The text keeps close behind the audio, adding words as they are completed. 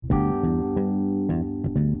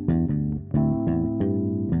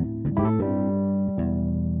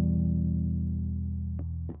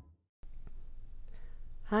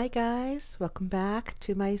Hi, guys. Welcome back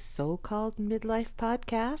to my so-called midlife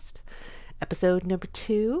podcast, episode number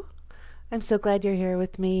 2. I'm so glad you're here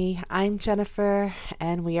with me. I'm Jennifer,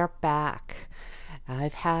 and we are back.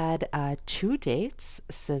 I've had 2 dates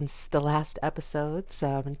since the last episode, so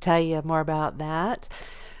I'm going to tell you more about that.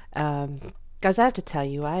 Guys, I have to tell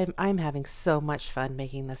you, I'm having so much fun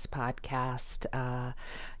making this podcast.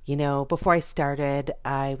 Before I started,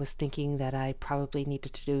 I was thinking that I probably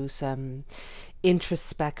needed to do some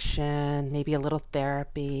introspection, maybe a little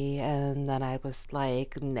therapy, and then I was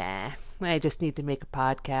like, nah, I just need to make a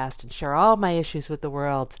podcast and share all my issues with the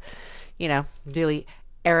world, really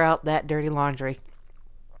air out that dirty laundry.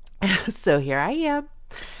 So here I am.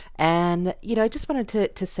 And, I just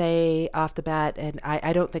wanted to say off the bat, and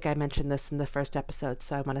I don't think I mentioned this in the first episode,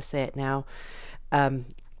 so I want to say it now.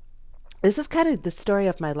 This is kind of the story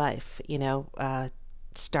of my life,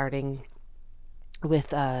 starting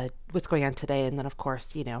with what's going on today, and then, of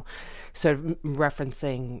course, sort of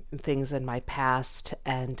referencing things in my past.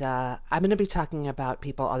 And I'm going to be talking about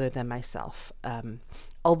people other than myself.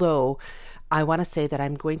 Although I want to say that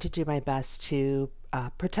I'm going to do my best to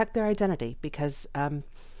protect their identity because I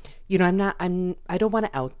don't want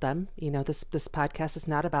to out them. This podcast is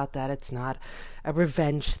not about that. It's not a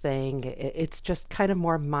revenge thing. It's just kind of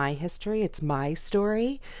more my history. It's my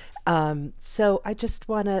story. So I just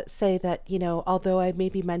want to say that, although I may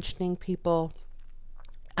be mentioning people,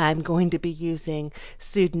 I'm going to be using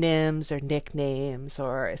pseudonyms or nicknames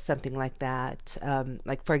or something like that.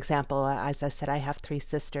 Like, for example, as I said, I have 3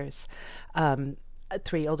 sisters.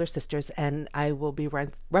 3 older sisters, and I will be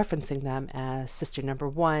referencing them as sister number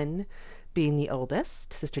 1 being the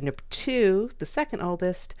oldest, sister number 2 the second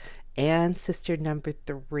oldest, and sister number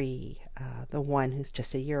 3 the one who's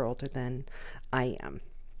just a year older than I am.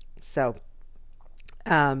 So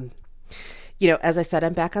as I said,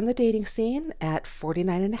 I'm back on the dating scene at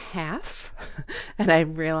 49 and a half, and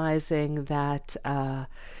I'm realizing that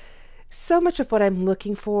so much of what I'm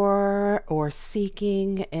looking for or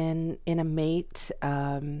seeking in a mate,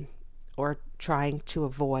 or trying to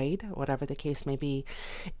avoid, whatever the case may be,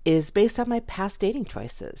 is based on my past dating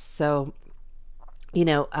choices. So,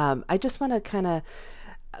 I just want to kind of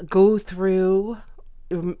go through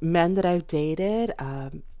men that I've dated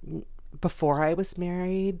before I was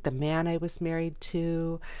married, the man I was married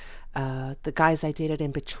to, the guys I dated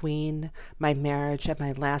in between my marriage and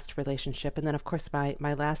my last relationship, and then of course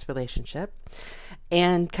my last relationship,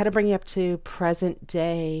 and kind of bring you up to present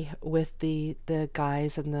day with the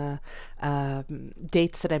guys and the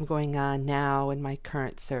dates that I'm going on now in my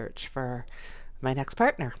current search for my next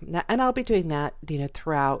partner. And I'll be doing that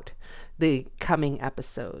throughout the coming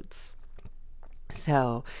episodes.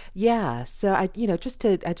 So I just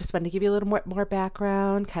wanted to give you a little more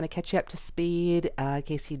background, kind of catch you up to speed, in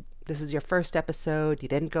case this is your first episode, you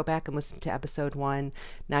didn't go back and listen to episode 1,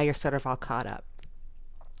 now you're sort of all caught up.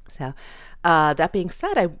 So that being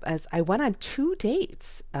said, I went on 2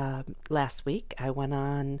 dates last week. I went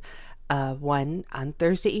on one on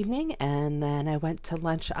Thursday evening, and then I went to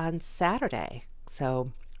lunch on Saturday.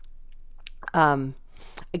 So again,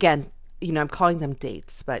 I'm calling them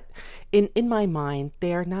dates, but in my mind,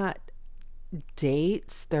 they're not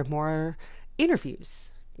dates. They're more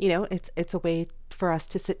interviews. It's a way for us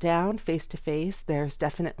to sit down face to face. There's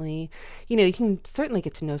definitely, you can certainly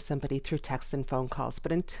get to know somebody through texts and phone calls,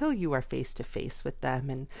 but until you are face to face with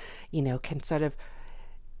them and, can sort of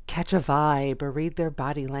catch a vibe or read their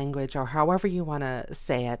body language or however you want to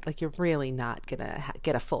say it, like, you're really not going to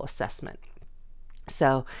get a full assessment.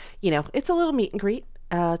 So, it's a little meet and greet.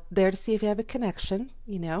 There to see if you have a connection,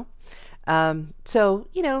 now I'll tell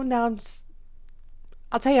you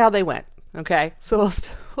how they went. Okay, so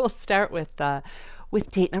we'll start with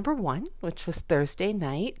date number 1, which was Thursday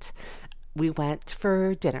night. We went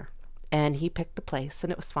for dinner, and he picked the place,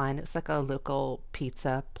 and it was fine. It was like a local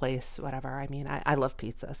pizza place, whatever. I mean, I love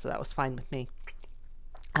pizza, so that was fine with me.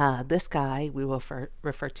 This guy we will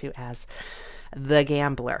refer to as the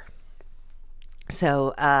gambler.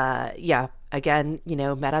 So, again,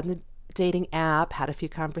 met on the dating app, had a few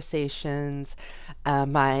conversations.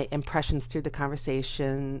 My impressions through the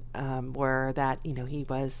conversation were that, he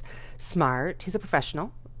was smart. He's a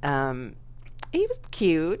professional. He was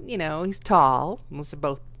cute. He's tall. Those are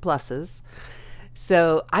both pluses.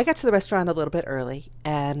 So I got to the restaurant a little bit early,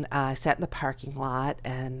 and I sat in the parking lot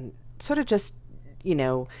and sort of just,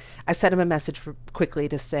 I sent him a message quickly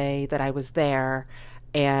to say that I was there,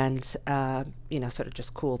 and, sort of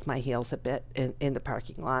just cooled my heels a bit in the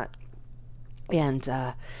parking lot. And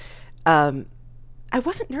I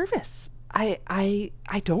wasn't nervous. I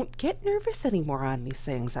don't get nervous anymore on these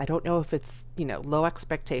things. I don't know if it's, low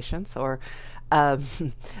expectations or um,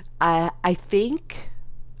 I think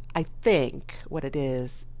what it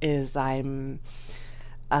is I'm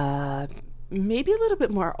uh, maybe a little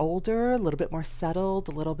bit more older, a little bit more settled,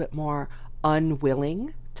 a little bit more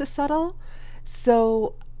unwilling to settle.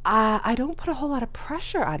 So I don't put a whole lot of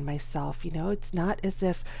pressure on myself. It's not as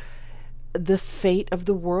if the fate of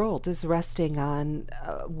the world is resting on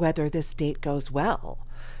whether this date goes well.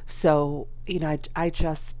 So, I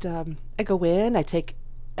just, I go in, I take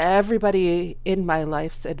everybody in my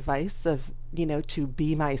life's advice of, to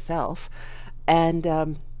be myself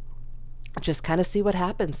and just kind of see what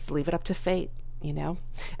happens, leave it up to fate.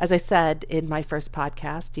 As I said in my first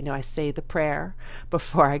podcast, I say the prayer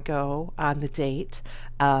before I go on the date.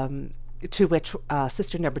 To which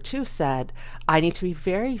sister number two said, I need to be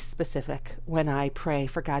very specific when I pray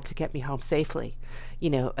for God to get me home safely,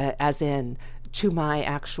 as in to my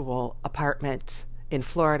actual apartment in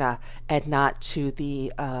Florida and not to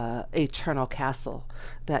the eternal castle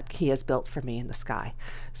that he has built for me in the sky.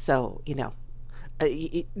 So,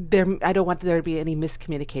 I don't want there to be any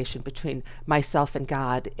miscommunication between myself and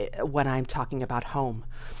God when I'm talking about home.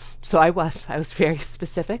 So I was very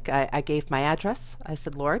specific. I gave my address. I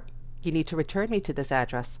said, Lord, you need to return me to this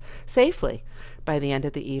address safely by the end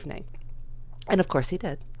of the evening. And of course he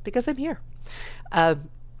did, because I'm here.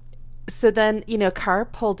 So then, car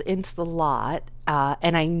pulled into the lot,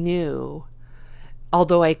 and I knew,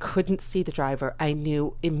 although I couldn't see the driver, I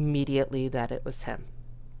knew immediately that it was him.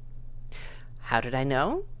 How did I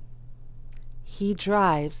know? He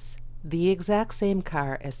drives the exact same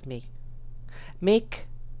car as me. Make,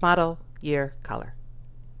 model, year, color.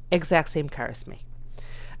 Exact same car as me.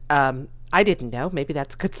 I didn't know. Maybe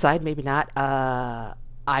that's a good sign. Maybe not. Well,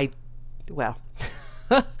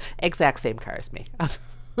 exact same car as me.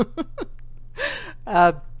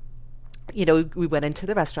 We went into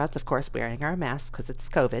the restaurants, of course, wearing our masks because it's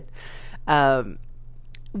COVID.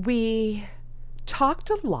 We talked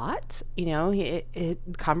a lot.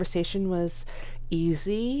 Conversation was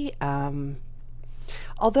easy.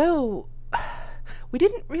 Although we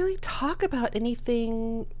didn't really talk about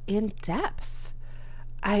anything in depth.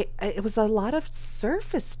 It was a lot of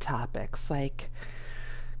surface topics like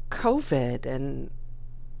COVID, and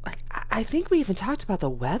like I think we even talked about the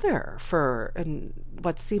weather for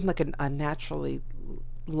what seemed like an unnaturally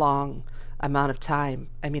long amount of time.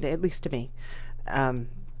 I mean, at least to me.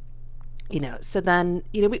 So then,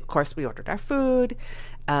 of course we ordered our food.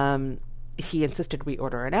 He insisted we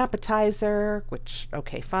order an appetizer, which,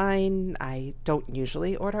 okay, fine. I don't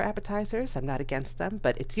usually order appetizers. I'm not against them,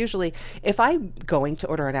 but it's usually, if I'm going to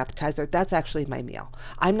order an appetizer, that's actually my meal.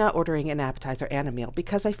 I'm not ordering an appetizer and a meal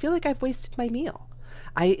because I feel like I've wasted my meal.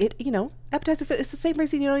 Appetizer, it's the same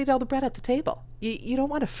reason you don't eat all the bread at the table. You don't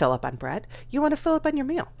want to fill up on bread. You want to fill up on your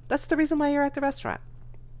meal. That's the reason why you're at the restaurant.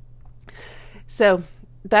 So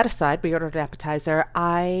that aside, we ordered an appetizer.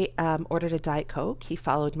 I ordered a Diet Coke. He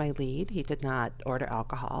followed my lead. He did not order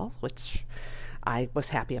alcohol, which I was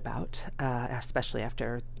happy about, especially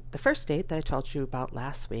after the first date that I told you about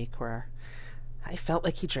last week, where I felt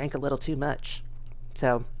like he drank a little too much.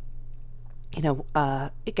 So,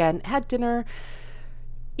 again, had dinner,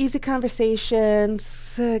 easy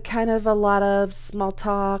conversations, kind of a lot of small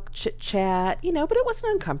talk, chit chat, but it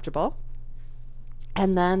wasn't uncomfortable.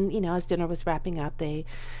 And then, as dinner was wrapping up, they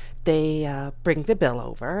bring the bill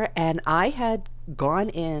over, and I had gone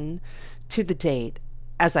in to the date,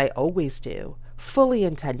 as I always do, fully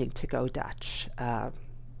intending to go Dutch.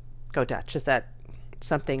 Go Dutch. Is that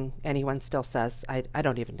something anyone still says? I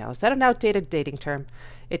don't even know. Is that an outdated dating term?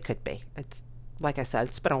 It could be. It's, like I said,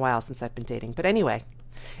 it's been a while since I've been dating. But anyway,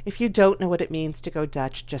 if you don't know what it means to go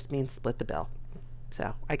Dutch, it just means split the bill.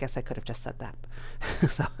 So I guess I could have just said that.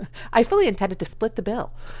 So I fully intended to split the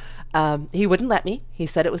bill. He wouldn't let me. He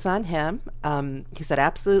said it was on him. He said,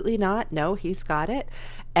 absolutely not. No, he's got it.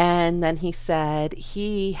 And then he said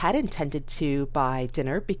he had intended to buy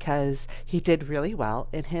dinner because he did really well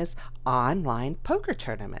in his online poker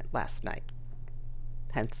tournament last night.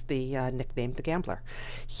 Hence the nickname The Gambler.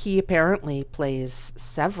 He apparently plays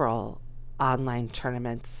several online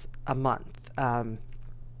tournaments a month.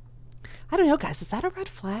 I don't know, guys. Is that a red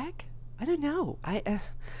flag? I don't know. I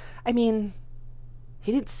mean,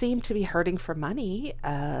 he didn't seem to be hurting for money.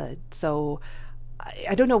 So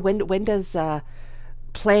I don't know, when does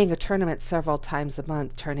playing a tournament several times a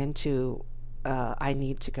month turn into I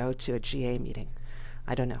need to go to a GA meeting?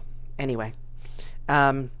 I don't know. Anyway,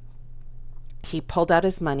 he pulled out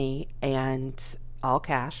his money and all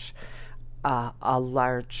cash, a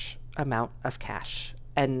large amount of cash.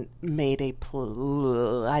 and made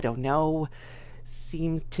I don't know,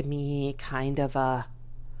 seems to me kind of a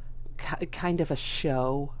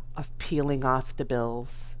show of peeling off the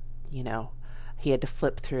bills. You know, he had to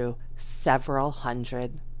flip through several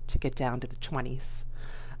hundred to get down to the 20s.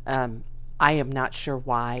 I am not sure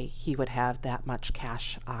why he would have that much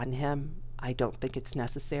cash on him. I don't think it's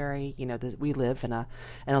necessary. You know, we live in an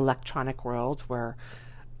electronic world where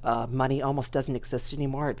money almost doesn't exist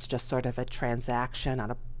anymore. It's just sort of a transaction on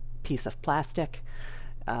a piece of plastic.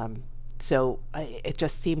 So it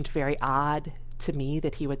just seemed very odd to me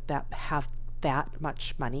that he would have that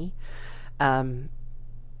much money.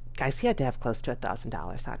 Guys, he had to have close to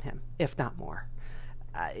 $1,000 on him, if not more.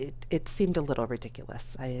 It seemed a little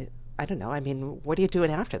ridiculous. I don't know. I mean, what are you doing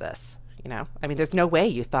after this? You know, I mean, there's no way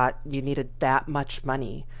you thought you needed that much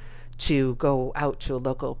money to go out to a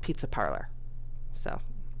local pizza parlor. So,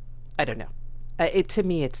 I don't know. To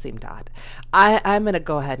me, it seemed odd. I'm going to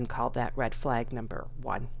go ahead and call that red flag number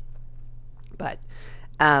 1. But,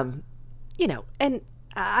 you know, and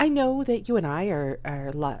I know that you and I are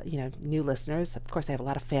you know, new listeners. Of course, I have a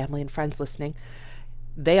lot of family and friends listening.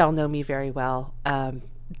 They all know me very well.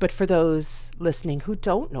 But for those listening who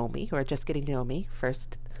don't know me, who are just getting to know me,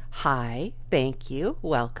 first, hi, thank you,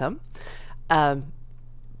 welcome.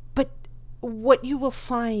 But what you will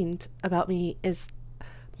find about me is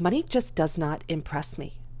money just does not impress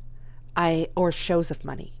me. Or shows of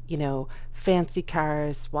money, you know, fancy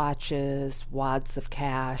cars, watches, wads of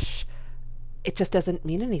cash. It just doesn't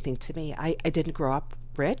mean anything to me. I didn't grow up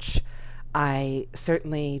rich. I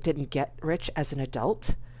certainly didn't get rich as an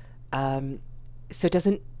adult. So it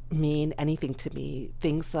doesn't mean anything to me.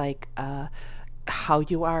 Things like how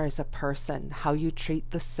you are as a person, how you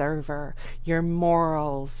treat the server, your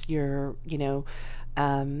morals, your, you know,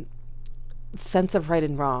 sense of right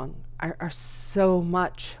and wrong are so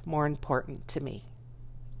much more important to me.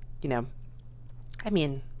 You know, I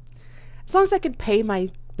mean, as long as I can pay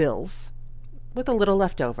my bills with a little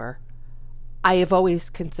left over, I have always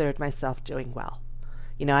considered myself doing well.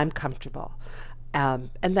 You know, I'm comfortable. And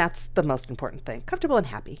that's the most important thing. Comfortable and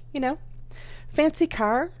happy, you know. Fancy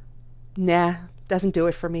car? Nah, doesn't do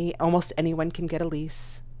it for me. Almost anyone can get a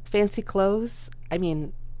lease. Fancy clothes? I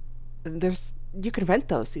mean, you can rent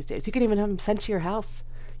those these days. You can even have them sent to your house.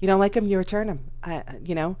 You don't like them, you return them.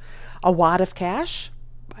 You know, a wad of cash?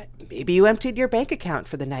 Maybe you emptied your bank account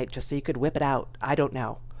for the night just so you could whip it out. I don't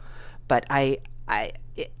know. But I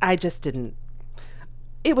just didn't.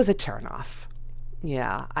 It was a turnoff.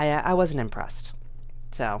 Yeah, I wasn't impressed.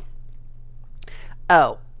 So,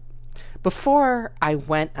 before I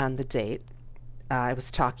went on the date, I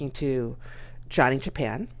was talking to Johnny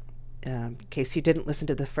Japan. In case you didn't listen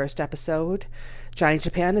to the first episode, Johnny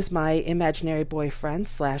Japan is my imaginary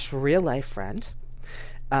boyfriend / real life friend.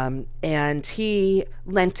 And he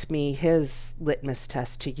lent me his litmus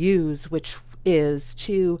test to use, which is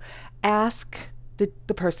to ask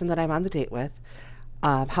the person that I'm on the date with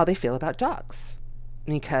how they feel about dogs.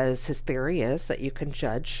 Because his theory is that you can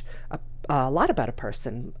judge a lot about a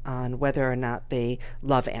person on whether or not they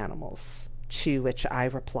love animals. To which I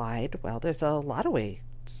replied, well, there's a lot of ways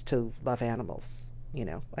to love animals. You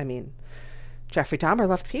know, I mean, Jeffrey Dahmer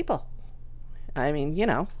loved people. I mean, you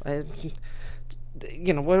know,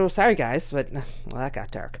 well, sorry guys, but well, that got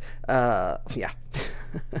dark. Yeah.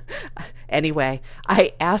 Anyway,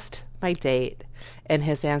 I asked my date, and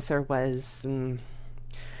his answer was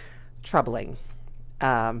troubling.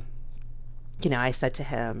 You know, I said to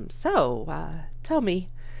him, so, tell me,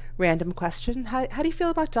 random question, how do you feel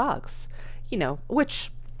about dogs? You know,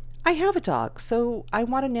 which I have a dog, so I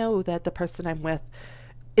want to know that the person I'm with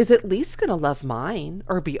is at least going to love mine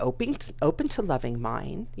or be open to loving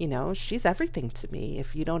mine. You know, she's everything to me.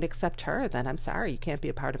 If you don't accept her, then I'm sorry, you can't be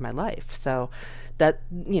a part of my life. So that,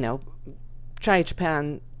 you know, Johnny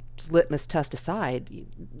Japan's litmus test aside,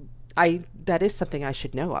 that is something I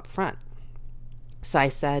should know up front. So I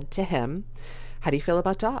said to him, how do you feel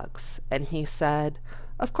about dogs? And he said,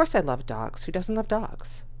 of course I love dogs. Who doesn't love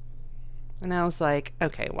dogs? And I was like,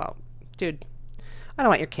 okay, well, dude, I don't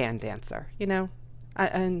want your canned answer, you know?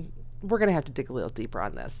 And we're going to have to dig a little deeper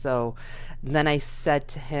on this. So then I said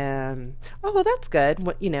to him, oh, well, that's good.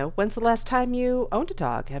 What, you know, when's the last time you owned a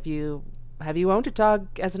dog? Have you owned a dog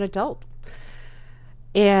as an adult?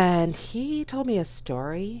 And he told me a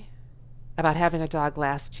story about having a dog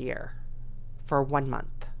last year for 1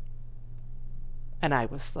 month. And I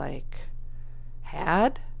was like,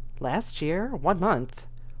 had last year, 1 month?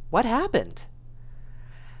 What happened?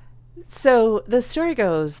 So the story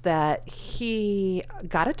goes that he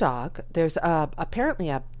got a dog. There's apparently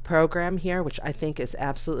a program here, which I think is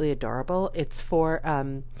absolutely adorable. It's for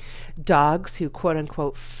dogs who quote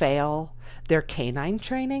unquote fail their canine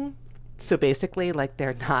training. So basically, like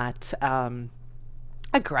they're not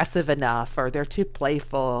aggressive enough, or they're too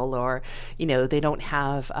playful, or they don't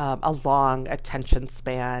have a long attention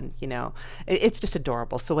span. It's just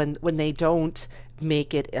adorable. So when they don't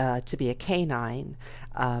make it to be a canine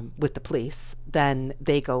with the police, then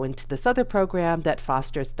they go into this other program that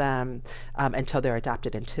fosters them until they're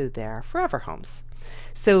adopted into their forever homes.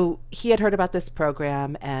 So he had heard about this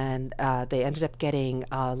program, and they ended up getting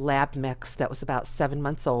a lab mix that was about 7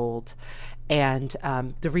 months old. And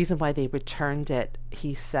the reason why they returned it,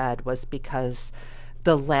 he said, was because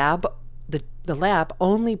the lab the lab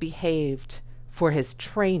only behaved for his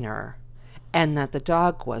trainer, and that the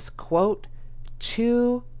dog was, quote,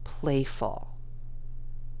 too playful.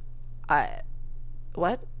 I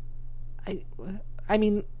what? I I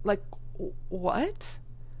mean, like, what?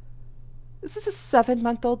 This is a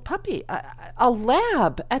 7-month-old puppy, a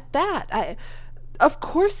lab at that. Of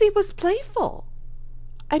course he was playful.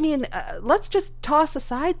 I mean, let's just toss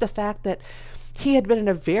aside the fact that he had been in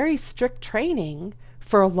a very strict training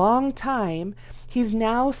for a long time. He's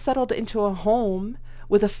now settled into a home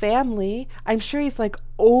with a family. I'm sure he's like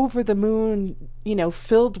over the moon,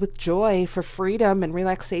 filled with joy for freedom and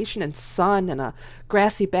relaxation and sun and a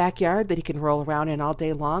grassy backyard that he can roll around in all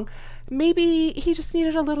day long. Maybe he just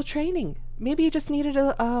needed a little training. Maybe he just needed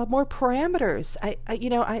more parameters.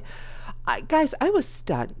 Guys, I was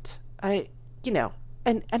stunned. I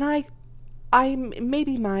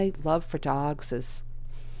maybe my love for dogs is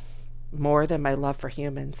more than my love for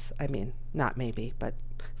humans. I mean, not maybe, but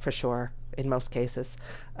for sure in most cases.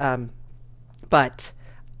 But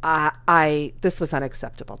this was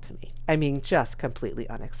unacceptable to me. I mean, just completely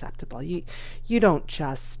unacceptable. You don't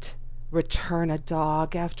just return a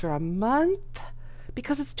dog after a month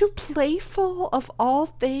because it's too playful, of all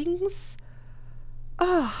things.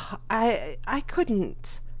 Oh, I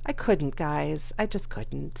couldn't, guys. I just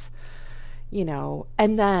couldn't,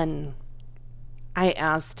 And then I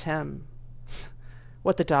asked him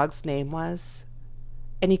what the dog's name was,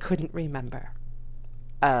 and he couldn't remember.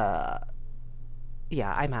 Yeah,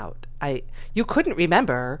 I'm out. You couldn't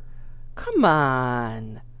remember? Come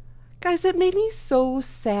on. Guys, it made me so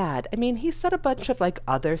sad. I mean, he said a bunch of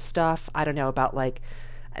other stuff. I don't know, about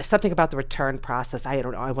something about the return process. I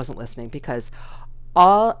don't know. I wasn't listening because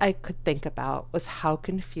all I could think about was how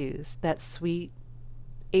confused that sweet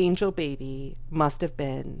angel baby must have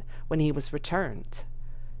been when he was returned.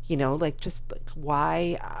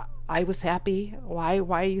 Why I was happy. Why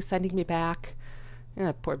are you sending me back?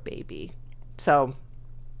 Poor baby. So,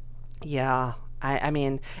 yeah, I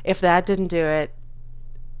mean, if that didn't do it,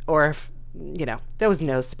 or if, there was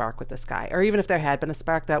no spark with this guy, or even if there had been a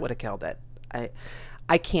spark, that would have killed it.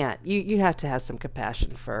 I can't. You have to have some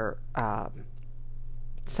compassion for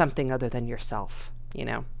something other than yourself,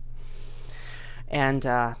 And,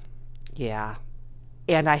 yeah.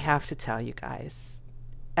 And I have to tell you guys,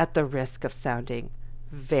 at the risk of sounding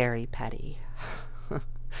very petty,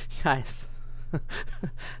 guys,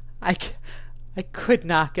 I could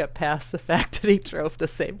not get past the fact that he drove the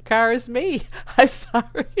same car as me. I'm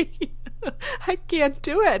sorry. I can't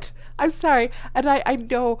do it. I'm sorry. And I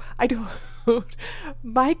know,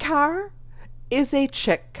 my car is a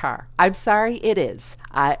chick car. I'm sorry, it is.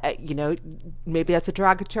 Maybe that's a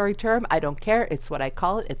derogatory term. I don't care. It's what I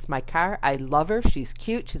call it. It's my car. I love her. She's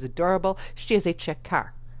cute. She's adorable. She is a chick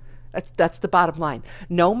car. That's the bottom line.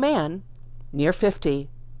 No man near 50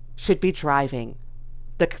 should be driving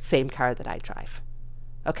the same car that I drive.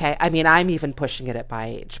 Okay? I mean, I'm even pushing it at my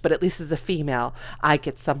age, but at least as a female, I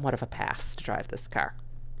get somewhat of a pass to drive this car.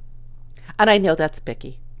 And I know that's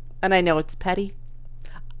picky. And I know it's petty.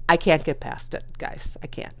 I can't get past it, guys. I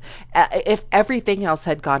can't. If everything else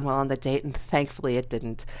had gone well on the date, and thankfully it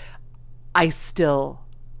didn't, I still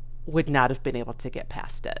would not have been able to get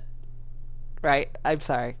past it. Right? I'm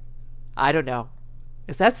sorry. I don't know.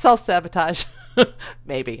 Is that self-sabotage?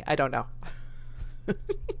 Maybe. I don't know.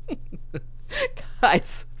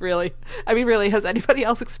 Guys, really? I mean, really, has anybody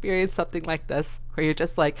else experienced something like this? Where you're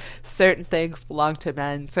just like, certain things belong to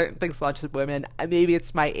men, certain things belong to women. Maybe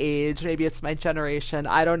it's my age, maybe it's my generation.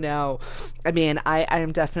 I don't know. I mean, I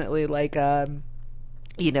am definitely an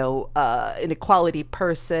equality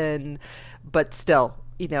person, but still,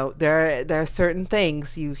 there are certain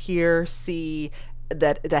things you hear, see,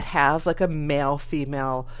 that have like a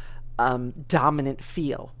male-female dominant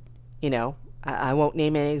feel, I won't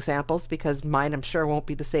name any examples because mine, I'm sure, won't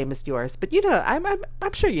be the same as yours. But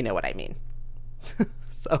I'm sure you know what I mean.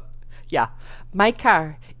 So Yeah. My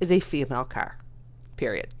car is a female car.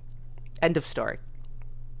 Period. End of story.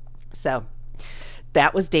 So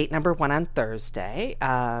that was date number 1 on Thursday.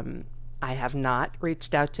 I have not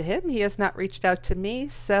reached out to him. He has not reached out to me.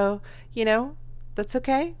 So, that's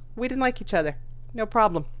okay. We didn't like each other. No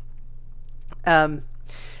problem.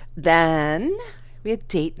 Then we had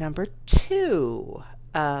date number 2.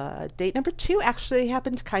 Date number 2 actually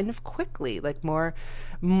happened kind of quickly, like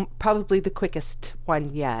probably the quickest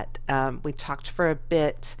one yet. We talked for a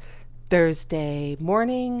bit Thursday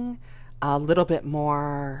morning, a little bit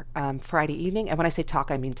more Friday evening. And when I say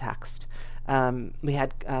talk, I mean text. We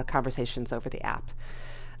had conversations over the app.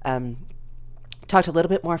 Talked a little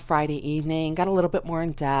bit more Friday evening, got a little bit more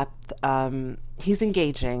in depth. He's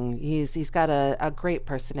engaging. He's got a great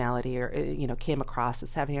personality, or came across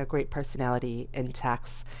as having a great personality in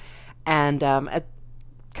text. And at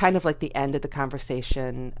kind of like the end of the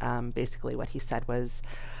conversation, basically what he said was,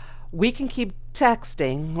 we can keep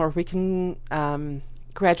texting, or we can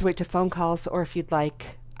graduate to phone calls, or if you'd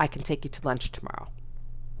like, I can take you to lunch tomorrow.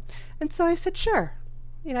 And so I said, sure.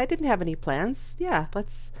 I didn't have any plans. Yeah,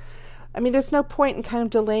 there's no point in kind of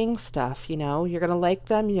delaying stuff, You're going to like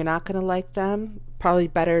them, you're not going to like them. Probably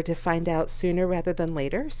better to find out sooner rather than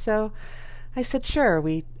later. So I said, sure.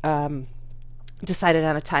 We decided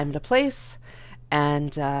on a time and a place,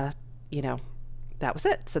 and, that was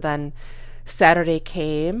it. So then Saturday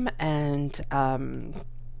came, and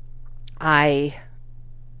I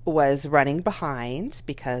was running behind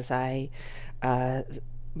because I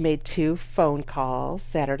made 2 phone calls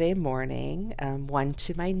Saturday morning. One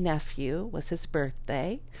to my nephew, was his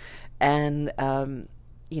birthday. And, I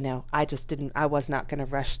was not going to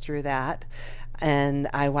rush through that. And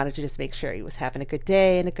I wanted to just make sure he was having a good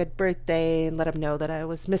day and a good birthday, and let him know that I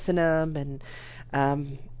was missing him. And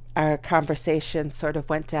our conversation sort of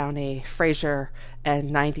went down a Frasier and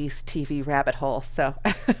 90s TV rabbit hole. So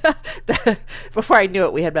before I knew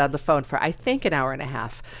it, we had been on the phone for, I think, an hour and a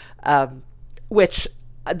half, which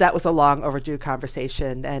that was a long overdue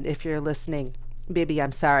conversation. And if you're listening, baby,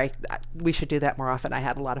 I'm sorry. We should do that more often. I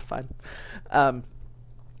had a lot of fun.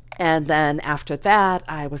 And then after that,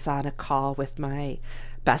 I was on a call with my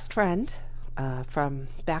best friend from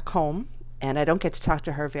back home, and I don't get to talk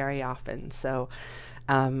to her very often. So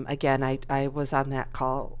again, I was on that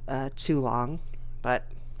call too long, but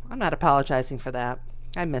I'm not apologizing for that.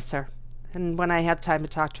 I miss her. And when I have time to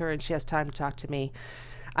talk to her and she has time to talk to me,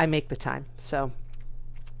 I make the time. So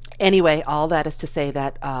anyway, all that is to say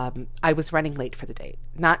that I was running late for the date.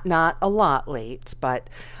 Not a lot late, but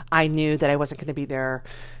I knew that I wasn't going to be there,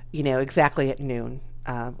 exactly at noon,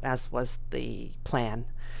 as was the plan.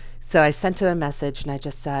 So I sent him a message, and I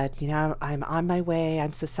just said, I'm on my way.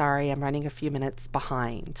 I'm so sorry. I'm running a few minutes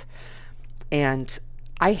behind. And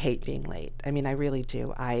I hate being late. I really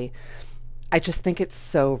do. I just think it's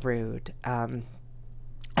so rude. I'm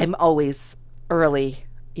always early,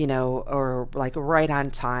 or like right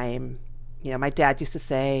on time. My dad used to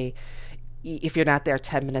say, if you're not there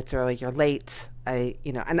 10 minutes early, you're late.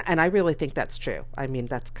 And I really think that's true.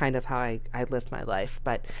 That's kind of how I live my life.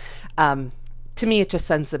 But to me, it just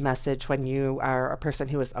sends a message when you are a person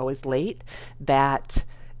who is always late that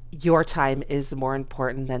your time is more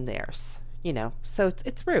important than theirs, so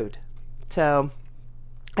it's rude. So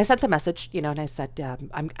I sent the message, and I said,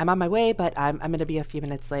 I'm on my way, but I'm going to be a few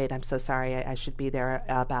minutes late. I'm so sorry. I should be there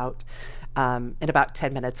in about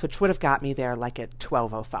 10 minutes, which would have got me there like at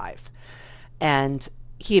 12:05. And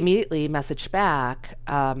he immediately messaged back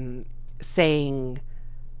saying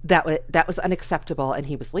that was unacceptable, and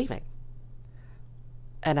he was leaving.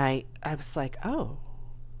 And I was like, oh,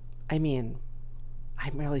 I'm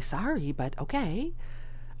really sorry, but okay.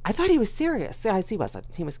 I thought he was serious. Yes, he wasn't.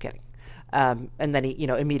 He was kidding. And then he,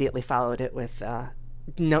 immediately followed it with,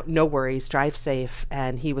 no worries, drive safe.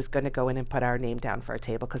 And he was going to go in and put our name down for a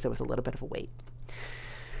table because it was a little bit of a wait.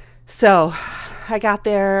 So I got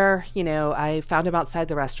there, I found him outside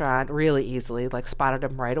the restaurant really easily, like spotted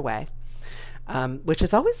him right away, which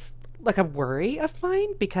is always like a worry of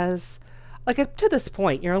mine because like up to this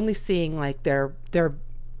point, you're only seeing like their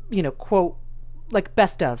quote, like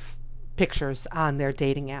best of pictures on their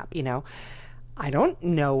dating app, I don't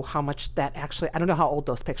know how much that actually, I don't know how old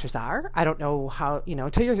those pictures are. I don't know how,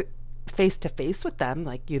 until you're face to face with them,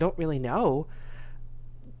 like you don't really know.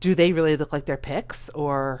 Do they really look like their pics,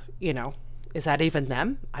 or, is that even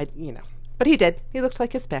them? But he did. He looked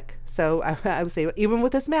like his pic. So I was able, even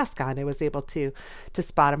with his mask on, I was able to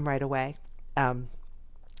spot him right away.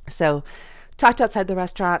 So talked outside the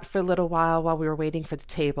restaurant for a little while we were waiting for the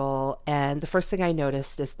table. And the first thing I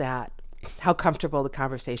noticed is that how comfortable the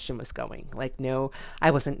conversation was going. Like, no,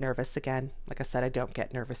 I wasn't nervous again. Like I said, I don't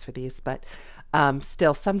get nervous for these, but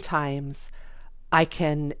still sometimes I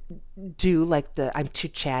can do like the I'm too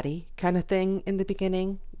chatty kind of thing in the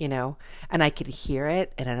beginning, and I can hear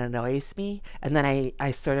it and it annoys me. And then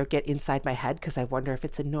I sort of get inside my head because I wonder if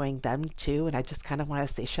it's annoying them too. And I just kind of want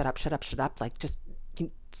to say, shut up, shut up, shut up. Like, just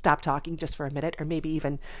stop talking just for a minute, or maybe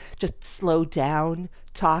even just slow down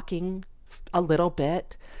talking a little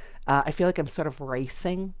bit. I feel like I'm sort of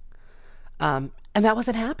racing. And that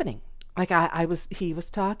wasn't happening. Like he was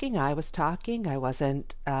talking, I was talking. I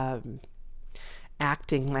wasn't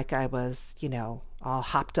acting like I was, all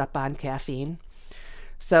hopped up on caffeine.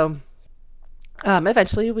 So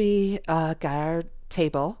eventually we got our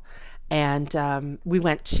table, and we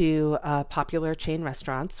went to a popular chain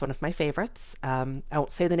restaurants, one of my favorites. I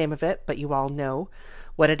won't say the name of it, but you all know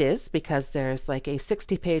what it is because there's like a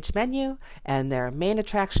 60-page menu, and their main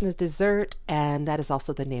attraction is dessert, and that is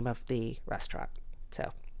also the name of the restaurant.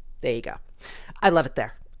 So there you go. I love it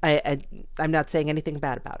there. I'm not saying anything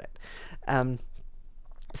bad about it.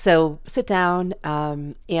 So sit down,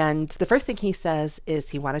 and the first thing he says is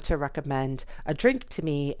he wanted to recommend a drink to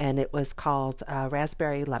me, and it was called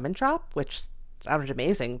Raspberry Lemon Drop, which sounded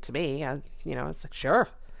amazing to me. It's like, sure,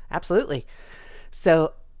 absolutely.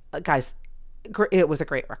 So, guys, it was a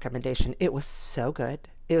great recommendation. It was so good.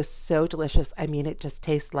 It was so delicious. I mean, it just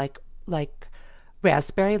tastes like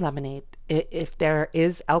raspberry lemonade. If there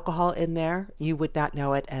is alcohol in there, you would not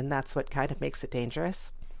know it, and that's what kind of makes it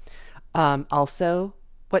dangerous. Also,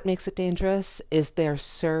 what makes it dangerous is they're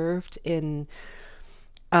served in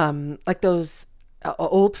like those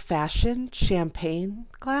old-fashioned champagne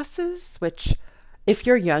glasses, which if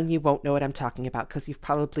you're young, you won't know what I'm talking about because you've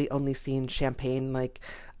probably only seen champagne like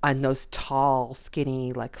on those tall,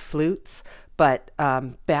 skinny like flutes. But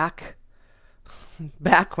back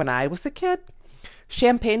when I was a kid,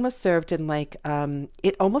 champagne was served in like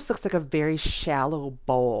it almost looks like a very shallow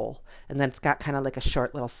bowl, and then it's got kind of like a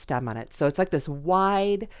short little stem on it. So it's like this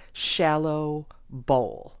wide, shallow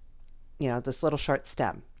bowl, this little short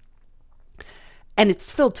stem. And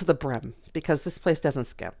it's filled to the brim because this place doesn't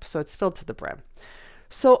skimp. So it's filled to the brim.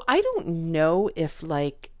 So I don't know if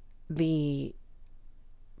like the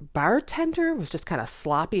bartender was just kind of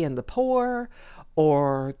sloppy in the pour,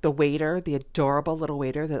 or the waiter, the adorable little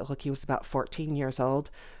waiter that looked like he was about 14 years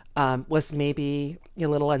old, was maybe a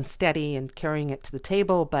little unsteady in carrying it to the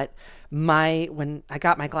table. But when I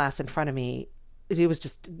got my glass in front of me, it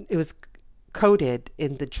was coated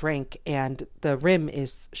in the drink, and the rim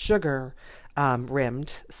is sugar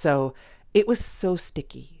rimmed. So it was so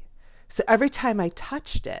sticky. So every time I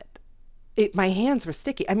touched it, my hands were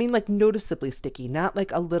sticky. I mean, like noticeably sticky, not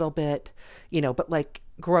like a little bit, but like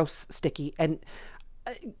gross sticky. And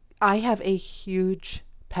I have a huge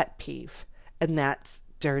pet peeve, and that's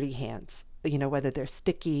dirty hands, whether they're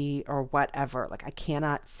sticky or whatever. Like, I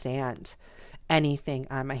cannot stand anything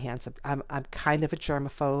on my hands. I'm kind of a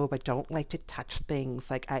germaphobe. I don't like to touch things.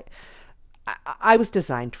 Like I was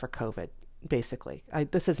designed for COVID, basically.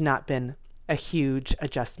 This has not been a huge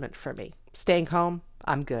adjustment for me. Staying home,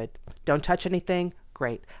 I'm good. Don't touch anything,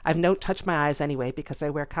 great. I don't touch my eyes anyway because I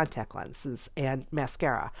wear contact lenses and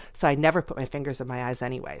mascara. So I never put my fingers in my eyes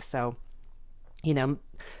anyway. So,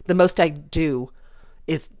 the most I do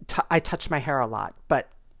is I touch my hair a lot, but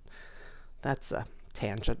that's a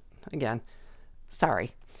tangent again.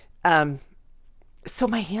 Sorry. So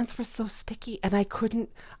my hands were so sticky, and I couldn't,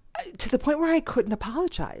 to the point where I couldn't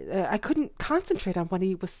apologize. I couldn't concentrate on what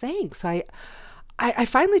he was saying. So I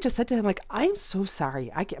finally just said to him, like, I'm so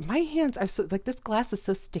sorry. My hands are so, like, this glass is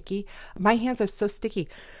so sticky. My hands are so sticky.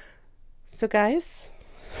 So guys,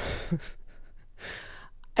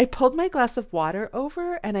 I pulled my glass of water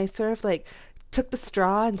over, and I sort of like took the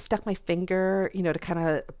straw and stuck my finger, to kind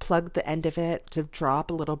of plug the end of it to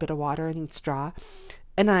drop a little bit of water in the straw.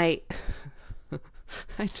 And I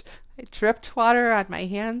dripped water on my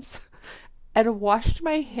hands and washed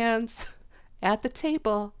my hands at the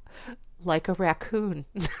table like a raccoon.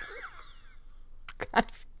 And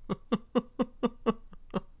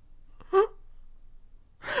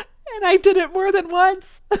I did it more than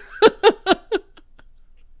once.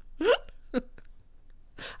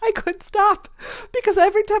 I couldn't stop because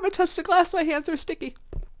every time I touched a glass, my hands were sticky.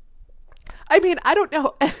 I mean, I don't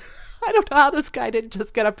know how this guy didn't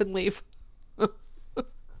just get up and leave.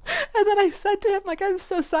 And then I said to him, like, I'm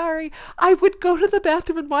so sorry. I would go to the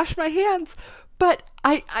bathroom and wash my hands, but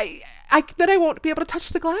I then I won't be able to touch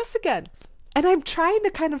the glass again. And I'm trying to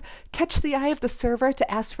kind of catch the eye of the server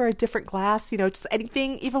to ask for a different glass, just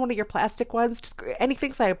anything, even one of your plastic ones, just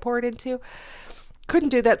anything so I pour it into. couldn't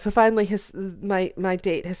do that. So finally, my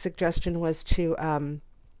date, his suggestion was to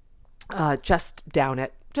just down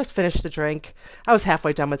it, just finish the drink. I was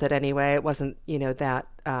halfway done with it anyway. It wasn't,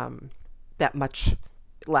 that much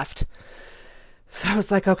left. So I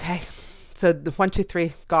was like, okay. So the 1, 2,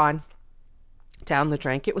 3, gone. Down the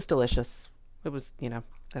drink. It was delicious. It was,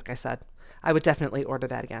 like I said, I would definitely order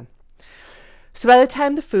that again. So by the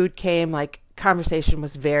time the food came, like, conversation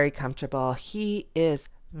was very comfortable. He is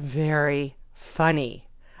very funny.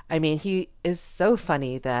 I mean, he is so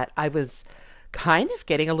funny that I was kind of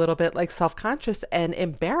getting a little bit like self-conscious and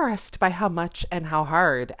embarrassed by how much and how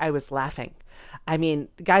hard I was laughing. I mean,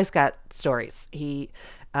 the guy's got stories.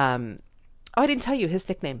 I didn't tell you his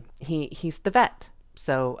nickname. He's the vet.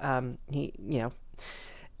 So he,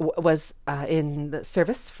 was in the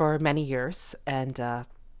service for many years, and I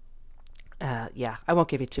won't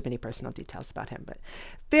give you too many personal details about him, but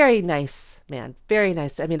very nice man, very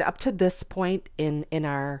nice. I mean, up to this point in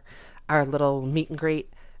our little meet and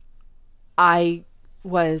greet, I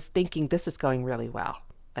was thinking this is going really well.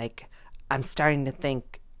 Like, I'm starting to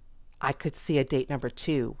think I could see a date number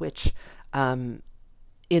 2, which in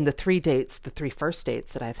the 3 first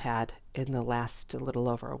dates that I've had in the last a little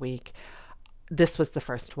over a week, this was the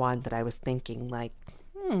first one that I was thinking, like,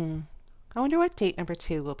 I wonder what date number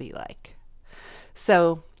 2 will be like.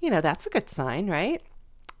 So, that's a good sign, right?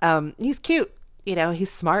 He's cute. He's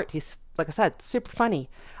smart. He's, like I said, super funny.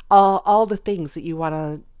 All the things that you want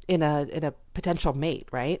to in a potential mate,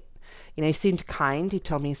 right? He seemed kind. He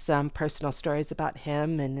told me some personal stories about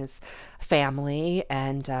him and his family,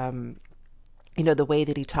 and the way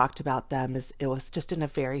that he talked about them it was just in a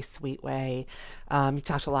very sweet way. He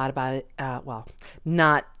talked a lot about it.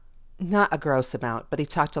 Not a gross amount, but he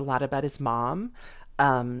talked a lot about his mom.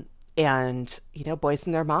 And boys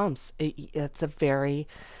and their moms. It's a very,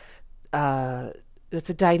 it's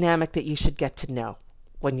a dynamic that you should get to know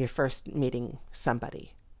when you're first meeting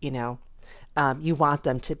somebody. You want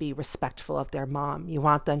them to be respectful of their mom. You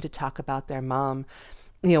want them to talk about their mom,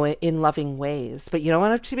 in loving ways, but you don't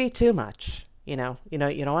want it to be too much. You don't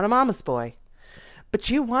want a mama's boy, but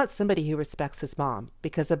you want somebody who respects his mom,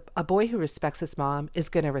 because a boy who respects his mom is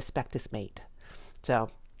going to respect his mate. So,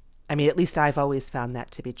 I mean, at least I've always found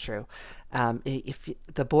that to be true. If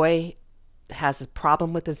the boy has a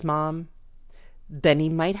problem with his mom, then he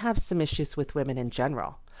might have some issues with women in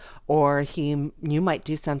general, or you might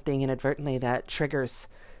do something inadvertently that triggers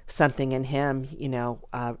something in him,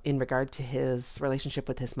 in regard to his relationship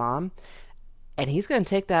with his mom, and he's going to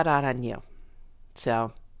take that out on you.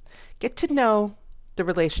 So get to know the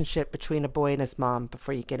relationship between a boy and his mom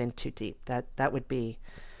before you get in too deep. That would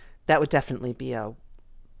definitely be a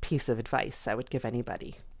piece of advice I would give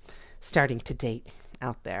anybody starting to date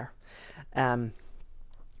out there.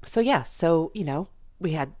 So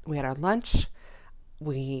we had our lunch.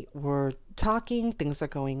 We were talking. Things are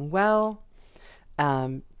going well.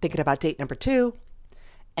 Thinking about date number 2,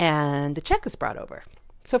 and the check is brought over.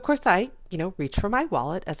 So of course I, reach for my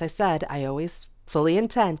wallet. As I said, I always fully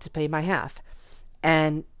intend to pay my half.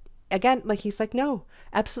 And again, like, he's like, no,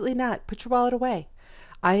 absolutely not. Put your wallet away.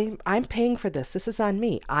 I'm paying for this. This is on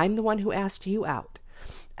me. I'm the one who asked you out.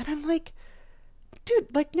 And I'm like,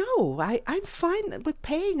 dude, like, no, I'm fine with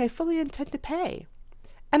paying. I fully intend to pay.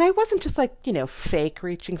 And I wasn't just like, fake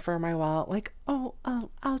reaching for my wallet, like, oh,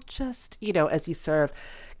 I'll just, as you sort of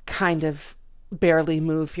kind of barely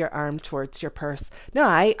move your arm towards your purse. No,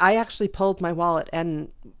 I actually pulled my wallet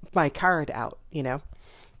and my card out,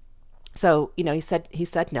 So, he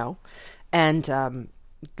said no, and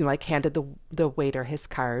handed the waiter his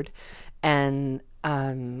card, and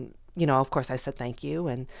of course I said thank you,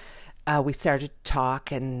 and we started to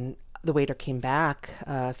talk, and the waiter came back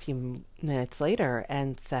a few minutes later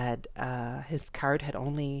and said his card had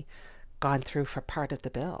only gone through for part of the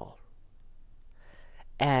bill,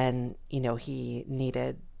 and he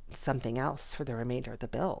needed something else for the remainder of the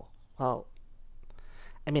bill. Well,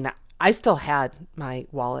 I mean, I still had my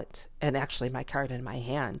wallet and actually my card in my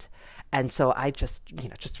hand. And so I just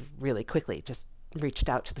really quickly just reached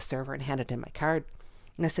out to the server and handed him my card.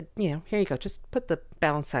 And I said, here you go. Just put the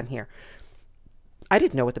balance on here. I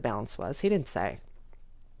didn't know what the balance was. He didn't say.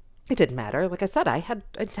 It didn't matter. Like I said, I had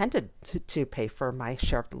intended to pay for my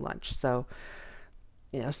share of the lunch. So,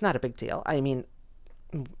 it's not a big deal. I mean,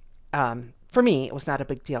 for me, it was not a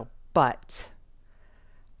big deal, but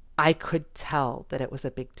I could tell that it was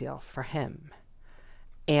a big deal for him.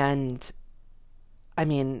 And I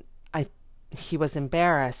mean, he was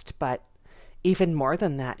embarrassed, but even more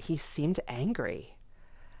than that, he seemed angry.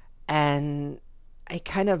 And I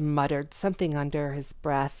kind of muttered something under his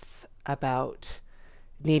breath about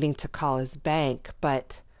needing to call his bank,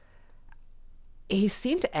 but he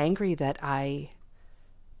seemed angry that I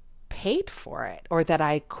paid for it, or that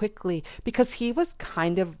I quickly, because he was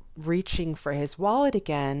kind of reaching for his wallet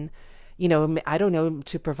again, I don't know,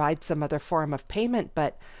 to provide some other form of payment,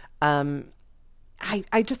 but I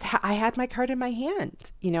just I had my card in my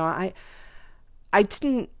hand. I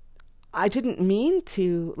didn't mean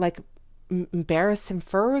to like embarrass him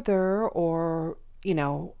further, or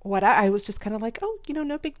what. I was just kind of like, oh,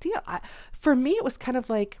 no big deal. For me it was kind of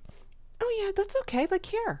like, oh yeah, that's okay, like,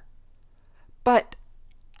 here. But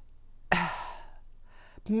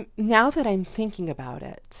now that I'm thinking about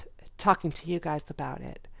it, talking to you guys about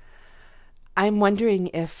it, I'm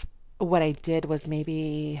wondering if what I did was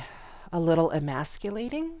maybe a little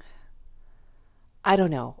emasculating. I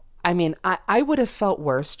don't know. I mean, I would have felt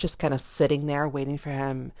worse just kind of sitting there waiting for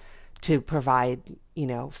him to provide,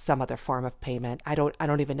 some other form of payment. I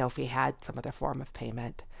don't even know if he had some other form of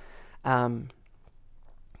payment. Um,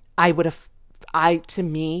 I would have, to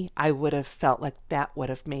me, I would have felt like that would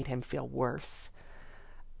have made him feel worse.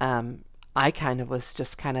 I kind of was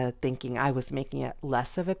just kind of thinking I was making it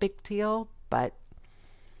less of a big deal, but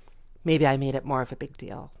maybe I made it more of a big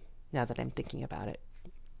deal now that I'm thinking about it.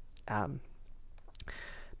 Um,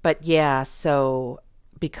 but yeah, so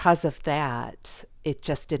because of that, it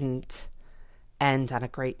just didn't end on a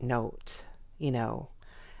great note,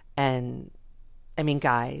 And I mean,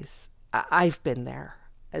 guys, I've been there.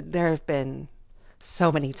 There have been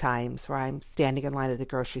so many times where I'm standing in line at the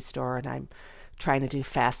grocery store and I'm trying to do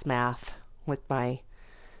fast math with my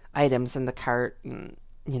items in the cart, and,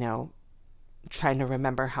 trying to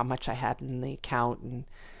remember how much I had in the account, and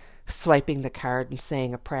swiping the card and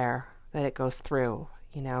saying a prayer that it goes through.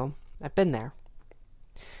 I've been there.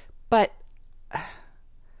 But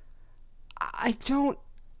I don't,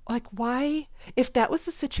 like, why, if that was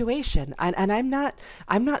the situation, and I'm not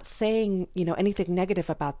saying, anything negative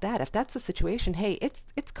about that. If that's the situation, hey, it's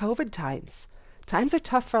COVID times. Times are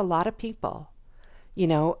tough for a lot of people.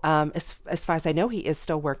 As far as I know, he is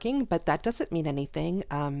still working, but that doesn't mean anything.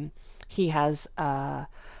 He has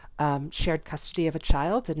shared custody of a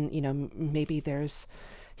child, and maybe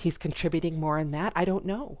he's contributing more in that. I don't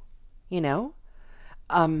know.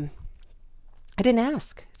 Um, I didn't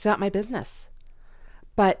ask. It's not my business.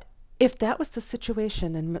 But if that was the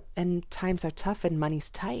situation, and times are tough and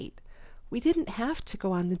money's tight, we didn't have to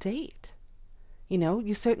go on the date.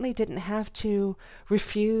 You certainly didn't have to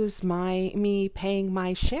refuse me paying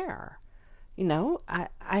my share.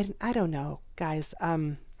 I don't know, guys.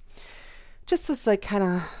 Just was like kind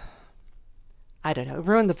of, I don't know, it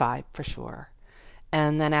ruined the vibe for sure.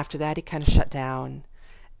 And then after that, he kind of shut down,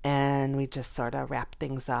 and we just sort of wrapped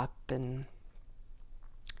things up, and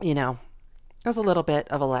it was a little bit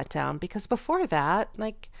of a letdown, because before that,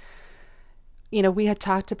 like, we had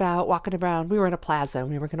talked about walking around. We were in a plaza, and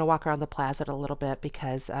we were going to walk around the plaza a little bit,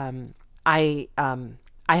 because I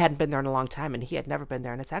hadn't been there in a long time, and he had never been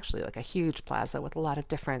there, and it's actually like a huge plaza with a lot of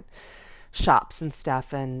different shops and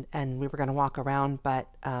stuff, and we were going to walk around, but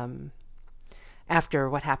after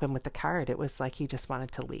what happened with the card, it was like he just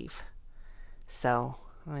wanted to leave. So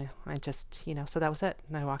I just, so that was it,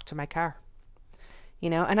 and I walked to my car.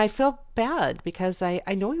 And I feel bad, because I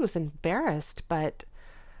know he was embarrassed, but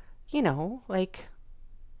like,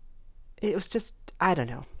 it was just, I don't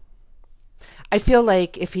know. I feel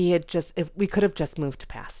like if we could have just moved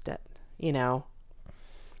past it,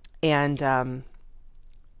 and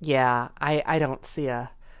yeah, I don't see a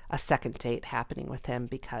second date happening with him,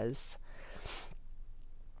 because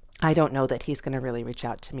I don't know that he's going to really reach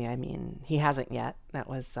out to me. I mean, he hasn't yet. That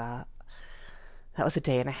was a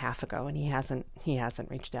day and a half ago, and he hasn't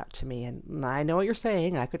reached out to me. And I know what you're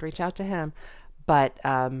saying. I could reach out to him, but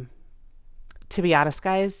to be honest,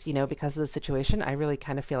 guys, because of the situation, I really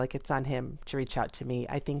kind of feel like it's on him to reach out to me.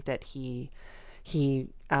 I think that I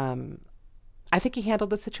think he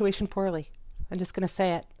handled the situation poorly. I'm just going to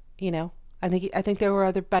say it. I think there were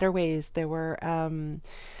other better ways. There were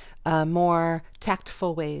more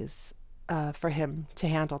tactful ways for him to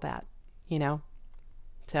handle that.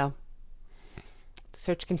 So the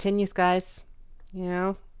search continues, guys.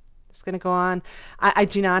 It's going to go on. I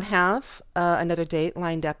do not have another date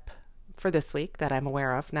lined up for this week that I'm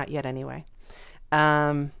aware of. Not yet, anyway.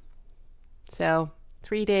 So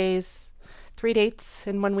 3 days, 3 dates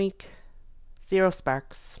in 1 week, 0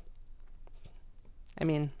 sparks. I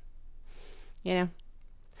mean,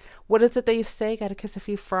 what is it they say? Got to kiss a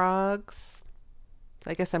few frogs.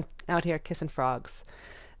 I guess I'm out here kissing frogs.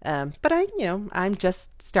 But I'm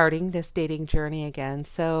just starting this dating journey again.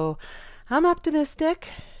 So I'm optimistic,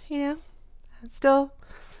 Still,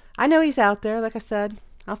 I know he's out there. Like I said,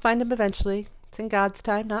 I'll find him eventually. It's in God's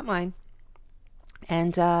time, not mine.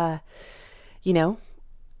 And you know,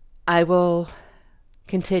 I will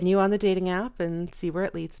continue on the dating app and see where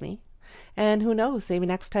it leads me. And who knows, maybe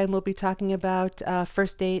next time we'll be talking about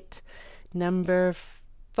first date number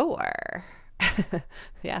 4.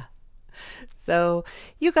 Yeah. So,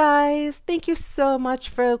 you guys, thank you so much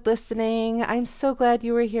for listening. I'm so glad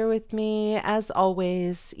you were here with me. As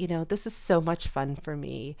always, this is so much fun for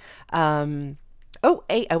me. Oh,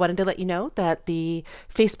 hey, I wanted to let you know that the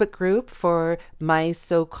Facebook group for my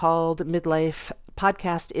so-called midlife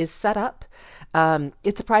podcast is set up.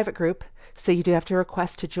 It's a private group, so you do have to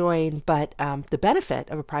request to join. But the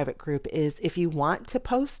benefit of a private group is if you want to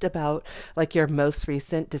post about like your most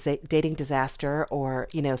recent dating disaster or,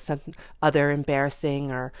 some other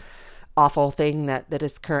embarrassing or awful thing that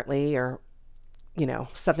is currently or,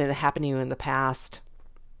 something that happened to you in the past,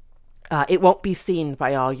 it won't be seen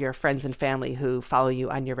by all your friends and family who follow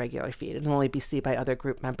you on your regular feed. It'll only be seen by other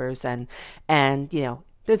group members and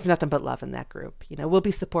there's nothing but love in that group. We'll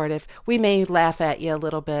be supportive. We may laugh at you a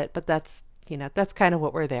little bit, but that's kind of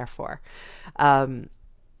what we're there for. And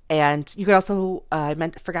you could also,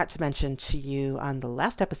 forgot to mention to you on the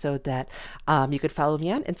last episode that you could follow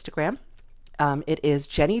me on Instagram. It is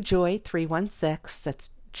Jenny Joy 316.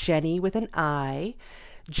 That's Jenny with an I.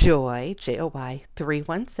 Joy, Joy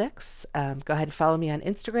 316. Go ahead and follow me on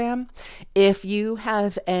Instagram. If you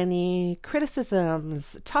have any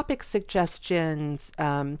criticisms, topic suggestions,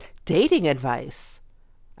 dating advice,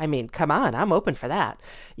 I mean, come on, I'm open for that.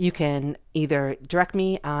 You can either direct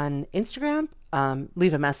me on Instagram,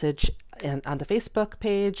 leave a message on the Facebook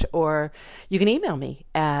page, or you can email me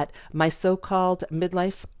at my so-called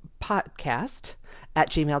midlife podcast at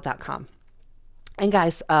gmail.com. And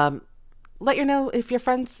guys, let you know if your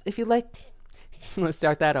friends, if you like, let's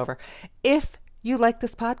start that over. If you like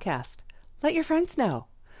this podcast, let your friends know.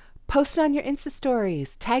 Post it on your Insta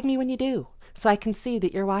stories. Tag me when you do so I can see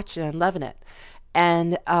that you're watching and loving it.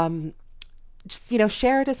 And just,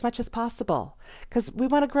 share it as much as possible because we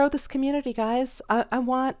want to grow this community, guys. I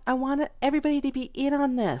want everybody to be in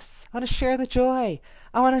on this. I want to share the joy.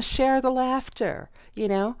 I want to share the laughter.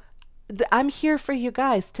 I'm here for you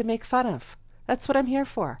guys to make fun of. That's what I'm here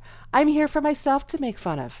for. I'm here for myself to make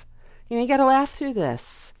fun of. You got to laugh through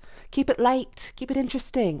this. Keep it light. Keep it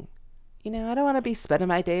interesting. I don't want to be spending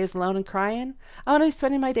my days alone and crying. I want to be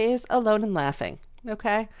spending my days alone and laughing.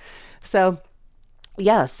 Okay? So,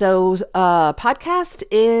 yeah. So, podcast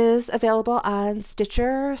is available on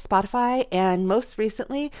Stitcher, Spotify, and most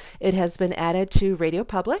recently, it has been added to Radio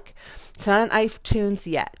Public. It's not on iTunes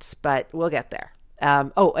yet, but we'll get there.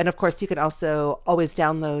 And of course, you can also always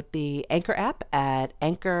download the Anchor app at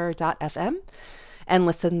anchor.fm and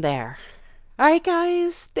listen there. All right,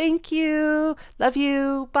 guys. Thank you. Love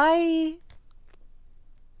you. Bye.